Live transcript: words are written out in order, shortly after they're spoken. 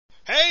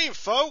Hey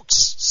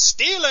folks,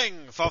 stealing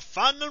for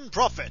fun and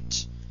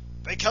profit,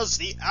 because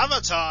the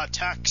Avatar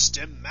tax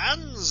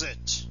demands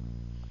it.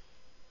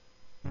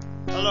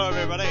 Hello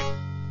everybody,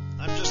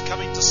 I'm just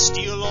coming to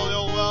steal all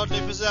your worldly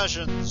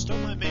possessions,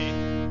 don't mind me.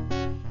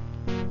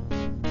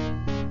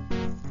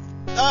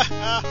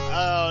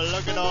 Oh,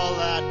 look at all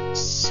that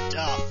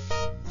stuff.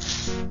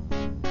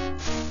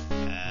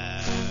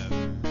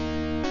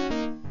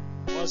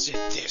 Was it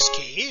this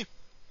key?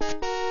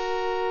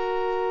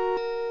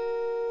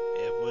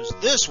 It was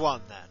this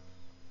one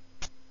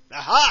then.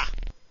 Aha!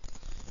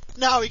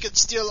 Now we can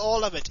steal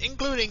all of it,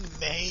 including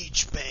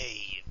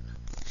Magebane.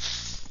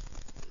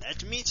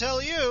 Let me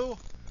tell you,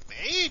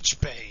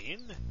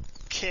 Magebane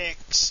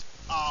kicks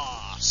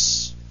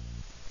ass.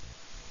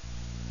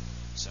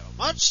 So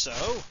much so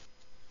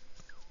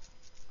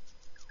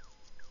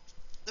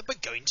that we're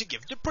going to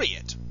give Dupree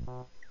it.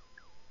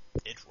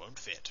 It won't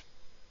fit.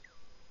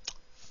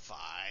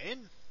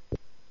 Fine.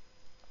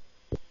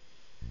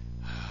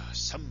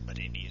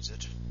 Somebody needs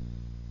it.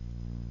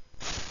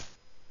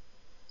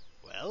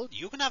 Well,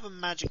 you can have a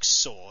magic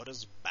sword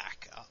as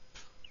backup.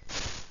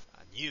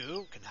 And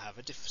you can have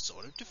a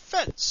sword of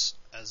defense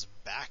as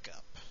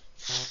backup.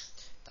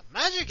 The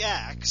magic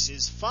axe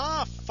is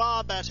far,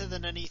 far better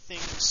than anything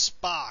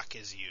Spark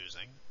is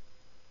using.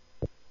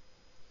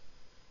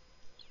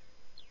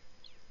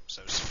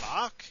 So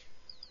Spark,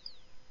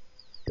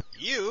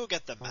 you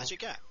get the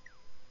magic axe.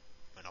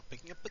 We're not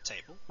picking up the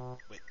table.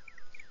 Wait.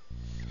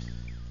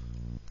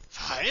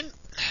 Fine.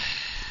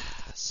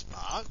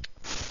 Spark.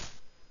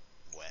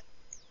 Where?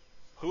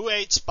 Who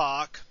ate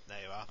Spark?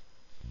 There you are.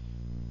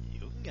 You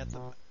can get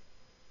them.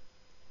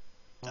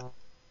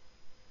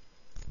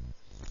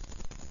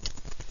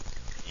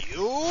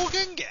 You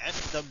can get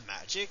the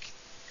magic.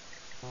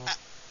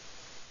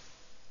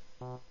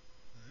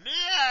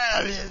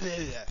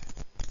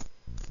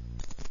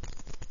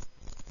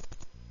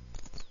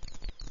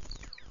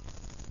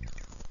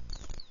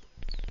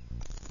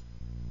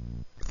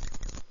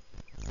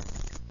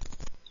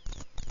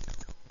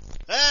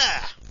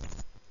 There!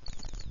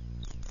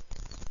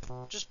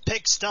 Just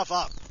pick stuff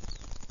up.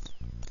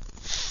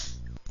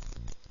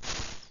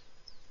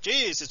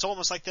 Jeez, it's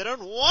almost like they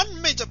don't want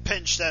me to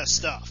pinch their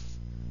stuff.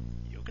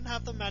 You can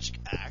have the magic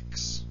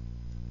axe,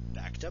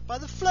 backed up by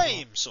the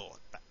flame sword.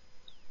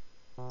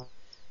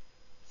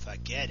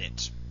 Forget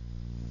it.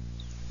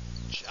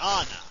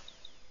 Jana.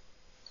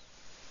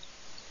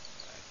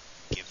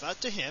 Give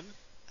that to him,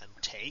 and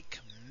take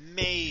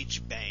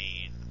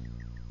Magebane.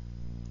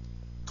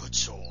 Good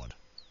sword.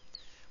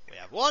 We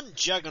have one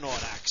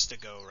Juggernaut axe to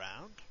go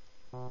round.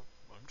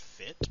 Won't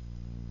fit.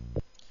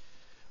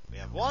 We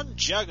have one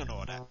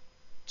Juggernaut axe.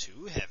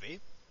 Too heavy.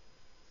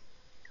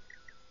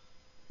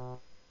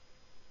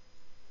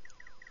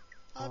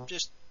 I'm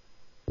just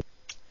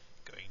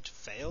going to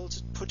fail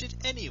to put it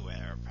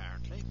anywhere,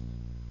 apparently.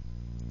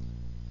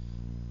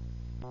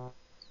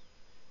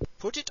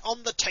 Put it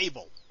on the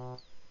table.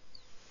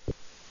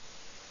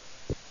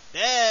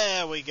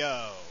 There we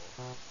go.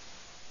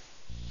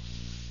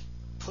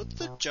 Put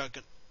the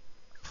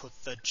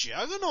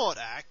Juggernaut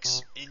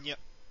axe in your...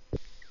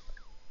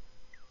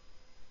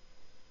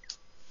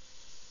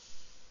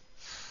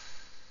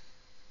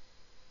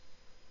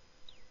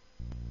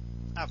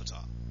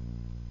 Avatar.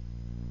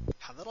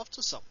 Hand that off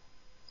to someone.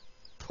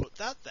 Put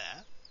that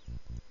there.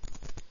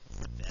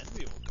 Then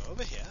we will go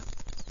over here.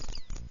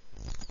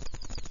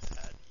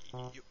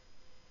 And you...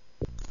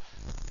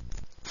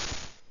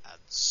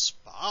 And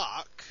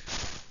Spark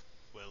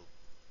will...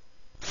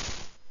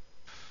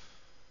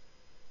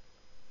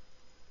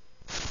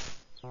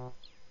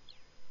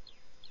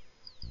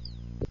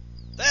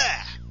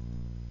 There!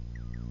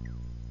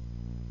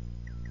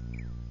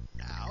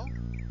 Now,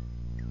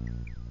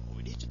 all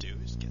we need to do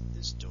is get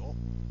this door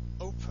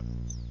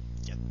open.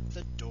 Get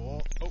the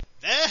door open.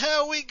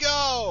 There we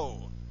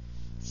go!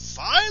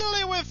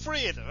 Finally we're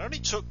free! It only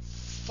took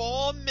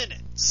 4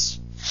 minutes.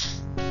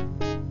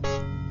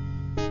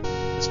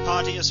 This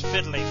party is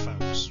fiddly,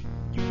 folks.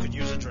 You could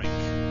use a drink.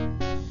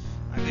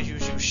 I could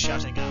use you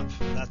shutting up,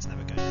 but that's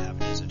never going to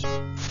happen, is it?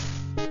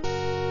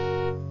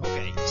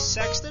 Okay,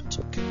 Sextant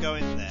can go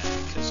in there,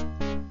 because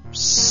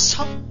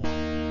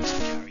someone needs to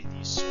carry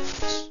these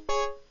swords.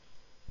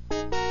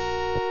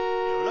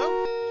 Yolo,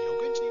 you're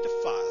going to need a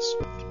fire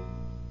sword.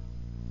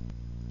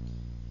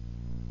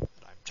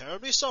 And I'm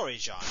terribly sorry,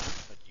 Jana,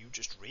 but you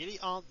just really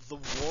aren't the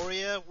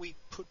warrior we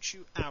put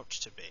you out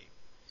to be.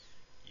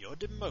 You're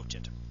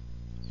demoted.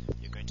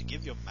 You're going to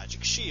give your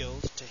magic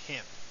shield to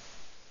him.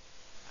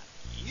 And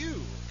you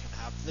can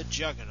have the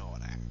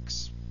Juggernaut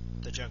axe.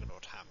 The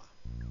Juggernaut hammer.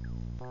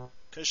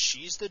 Because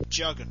she's the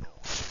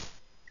Juggernaut.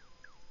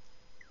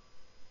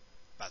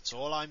 That's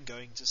all I'm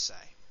going to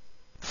say.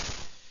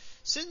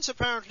 Since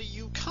apparently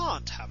you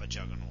can't have a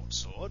Juggernaut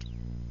sword,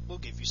 we'll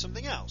give you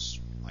something else,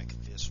 like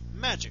this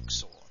magic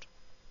sword.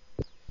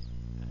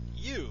 And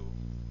you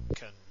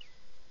can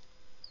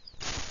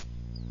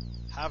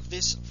have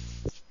this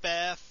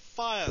spare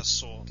fire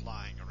sword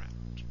lying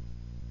around.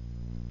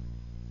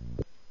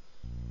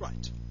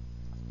 Right.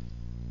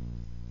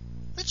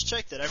 Let's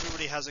check that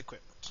everybody has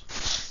equipment.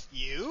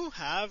 You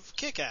have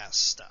kick-ass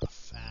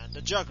stuff and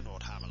a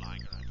juggernaut hammer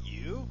lying around.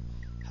 You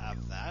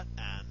have that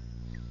and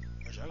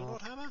a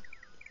juggernaut hammer?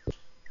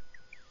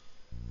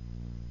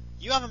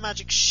 You have a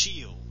magic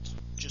shield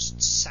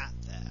just sat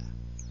there.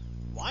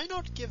 Why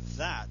not give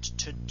that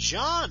to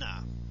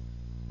Jana?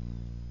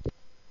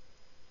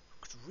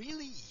 Could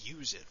really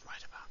use it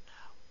right about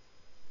now.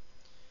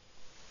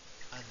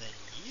 And then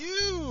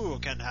you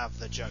can have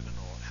the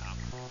juggernaut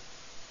hammer.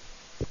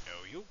 No,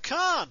 you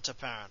can't,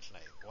 apparently.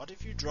 What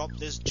if you drop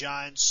this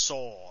giant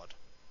sword?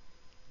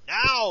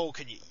 Now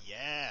can you...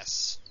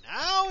 Yes,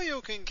 now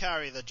you can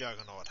carry the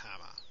juggernaut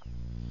hammer.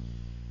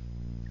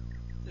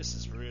 This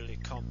is really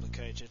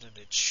complicated and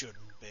it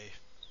shouldn't be.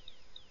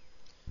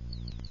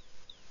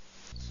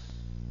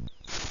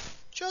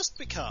 Just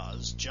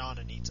because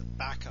Jana needs a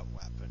backup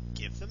weapon,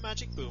 give the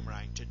magic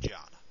boomerang to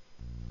Jana.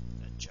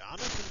 Then Jana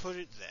can put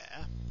it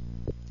there.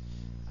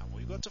 And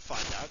we've got to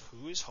find out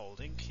who is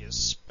holding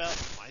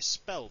my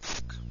spell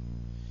book.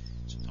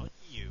 It's not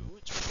you,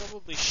 it's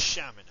probably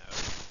Shamino.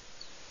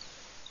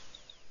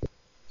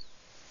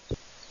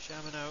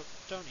 Shamino,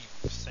 don't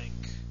even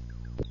think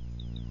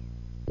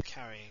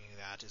carrying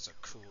that is a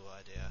cool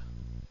idea.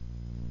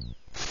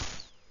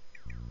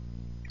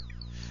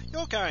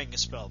 You're carrying a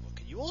spellbook,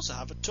 and you also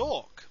have a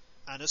torque,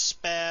 and a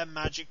spare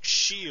magic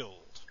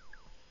shield.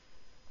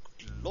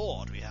 Good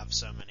lord, we have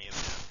so many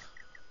of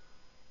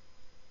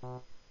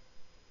them.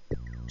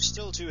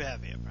 Still too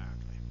heavy,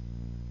 apparently.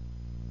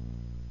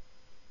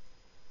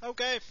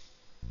 Okay.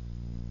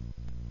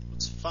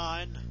 That's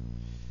fine.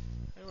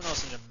 Anyone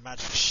else need a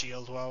magic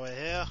shield while we're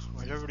here?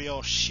 Or is everybody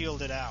all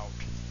shielded out?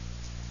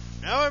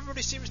 No,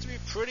 everybody seems to be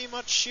pretty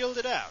much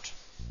shielded out.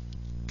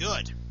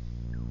 Good.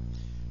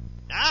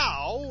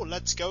 Now,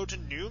 let's go to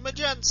New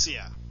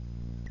Magencia.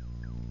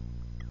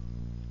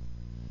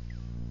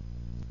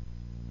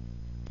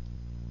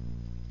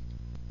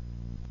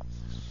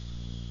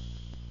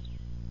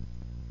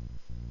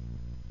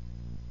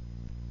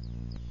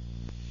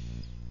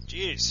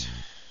 Jeez.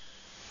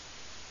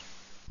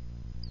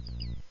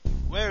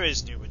 Where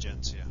is New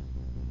Magencia?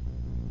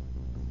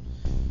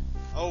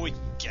 Oh, we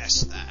can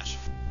guess that.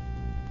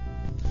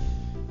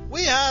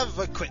 We have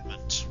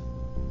equipment.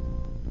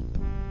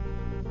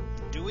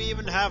 Do we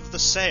even have the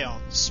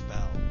Seance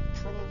spell?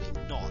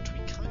 Probably not. We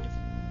kind of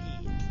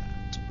need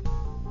that.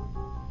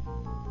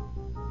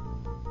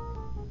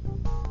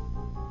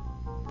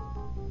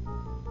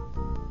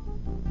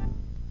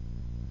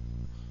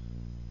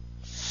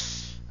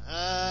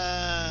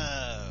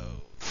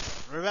 Oh.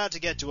 We're about to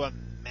get to a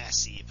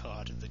messy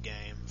part of the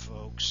game,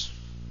 folks.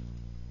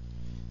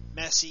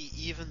 Messy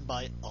even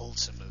by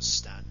Ultima's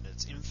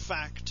standards. In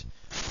fact,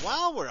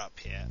 while we're up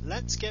here,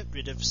 let's get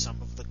rid of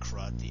some of the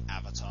crud the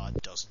Avatar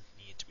doesn't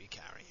need to be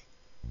carrying.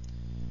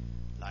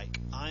 Like,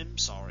 I'm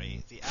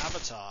sorry, the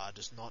Avatar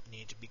does not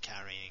need to be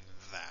carrying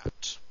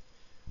that.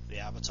 The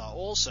Avatar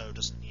also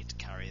doesn't need to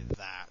carry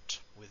that.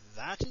 With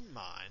that in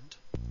mind,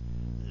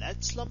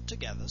 let's lump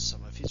together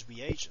some of his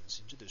reagents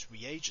into this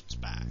reagents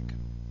bag.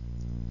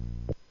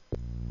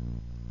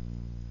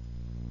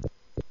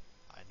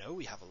 I know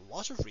we have a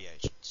lot of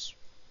reagents.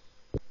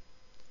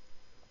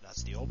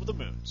 That's the Orb of the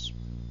Moons.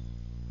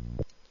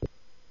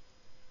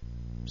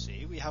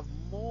 See, we have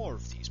more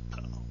of these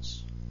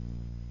pearls.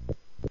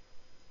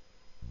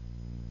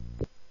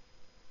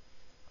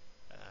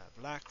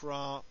 Black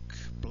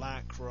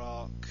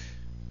rock,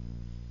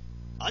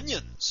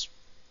 onions!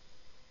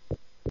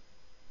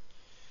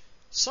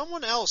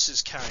 Someone else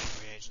is carrying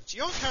reagents.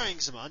 You're carrying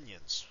some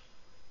onions.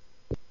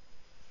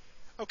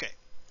 Okay,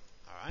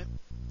 alright.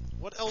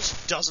 What else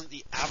doesn't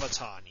the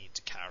Avatar need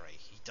to carry?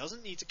 He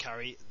doesn't need to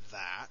carry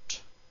that.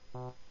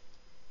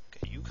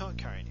 Okay, you can't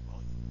carry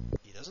anymore.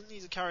 He doesn't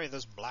need to carry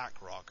this black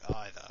rock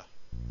either.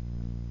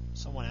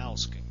 Someone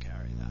else can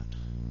carry that.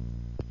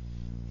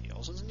 He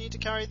also doesn't need to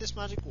carry this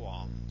magic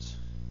wand.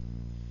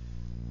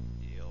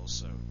 He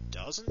also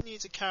doesn't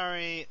need to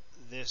carry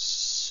this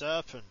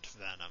serpent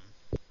venom.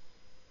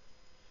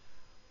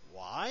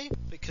 Why?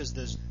 Because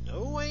there's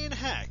no way in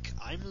heck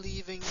I'm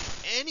leaving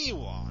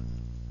anyone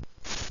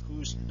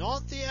who's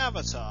not the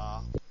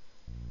Avatar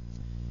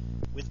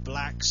with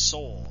black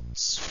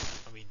swords.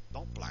 I mean,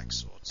 not black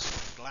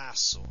swords,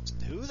 glass swords.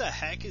 And who the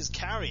heck is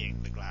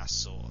carrying the glass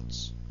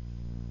swords?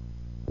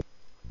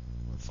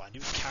 We'll find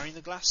who's carrying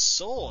the glass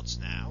swords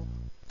now.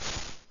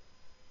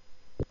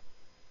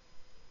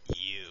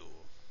 You.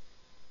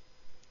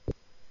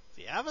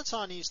 The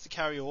Avatar needs to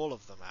carry all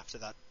of them after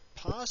that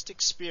past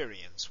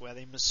experience where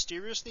they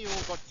mysteriously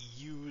all got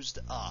used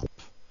up.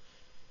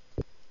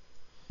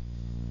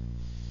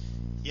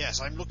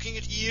 Yes, I'm looking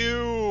at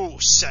you,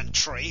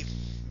 Sentry.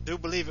 I do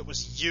believe it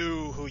was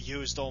you who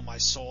used all my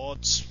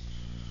swords.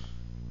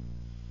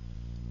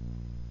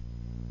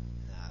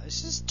 Now,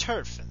 this is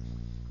Turfin.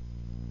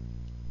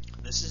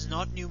 This is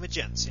not New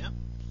Magencia.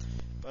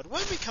 But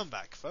when we come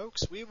back,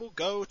 folks, we will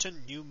go to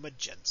New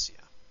Magencia.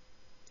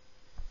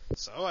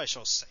 So I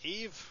shall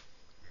save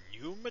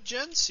New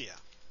Magencia.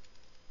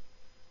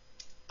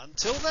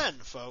 Until then,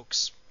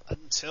 folks.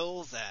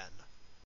 Until then.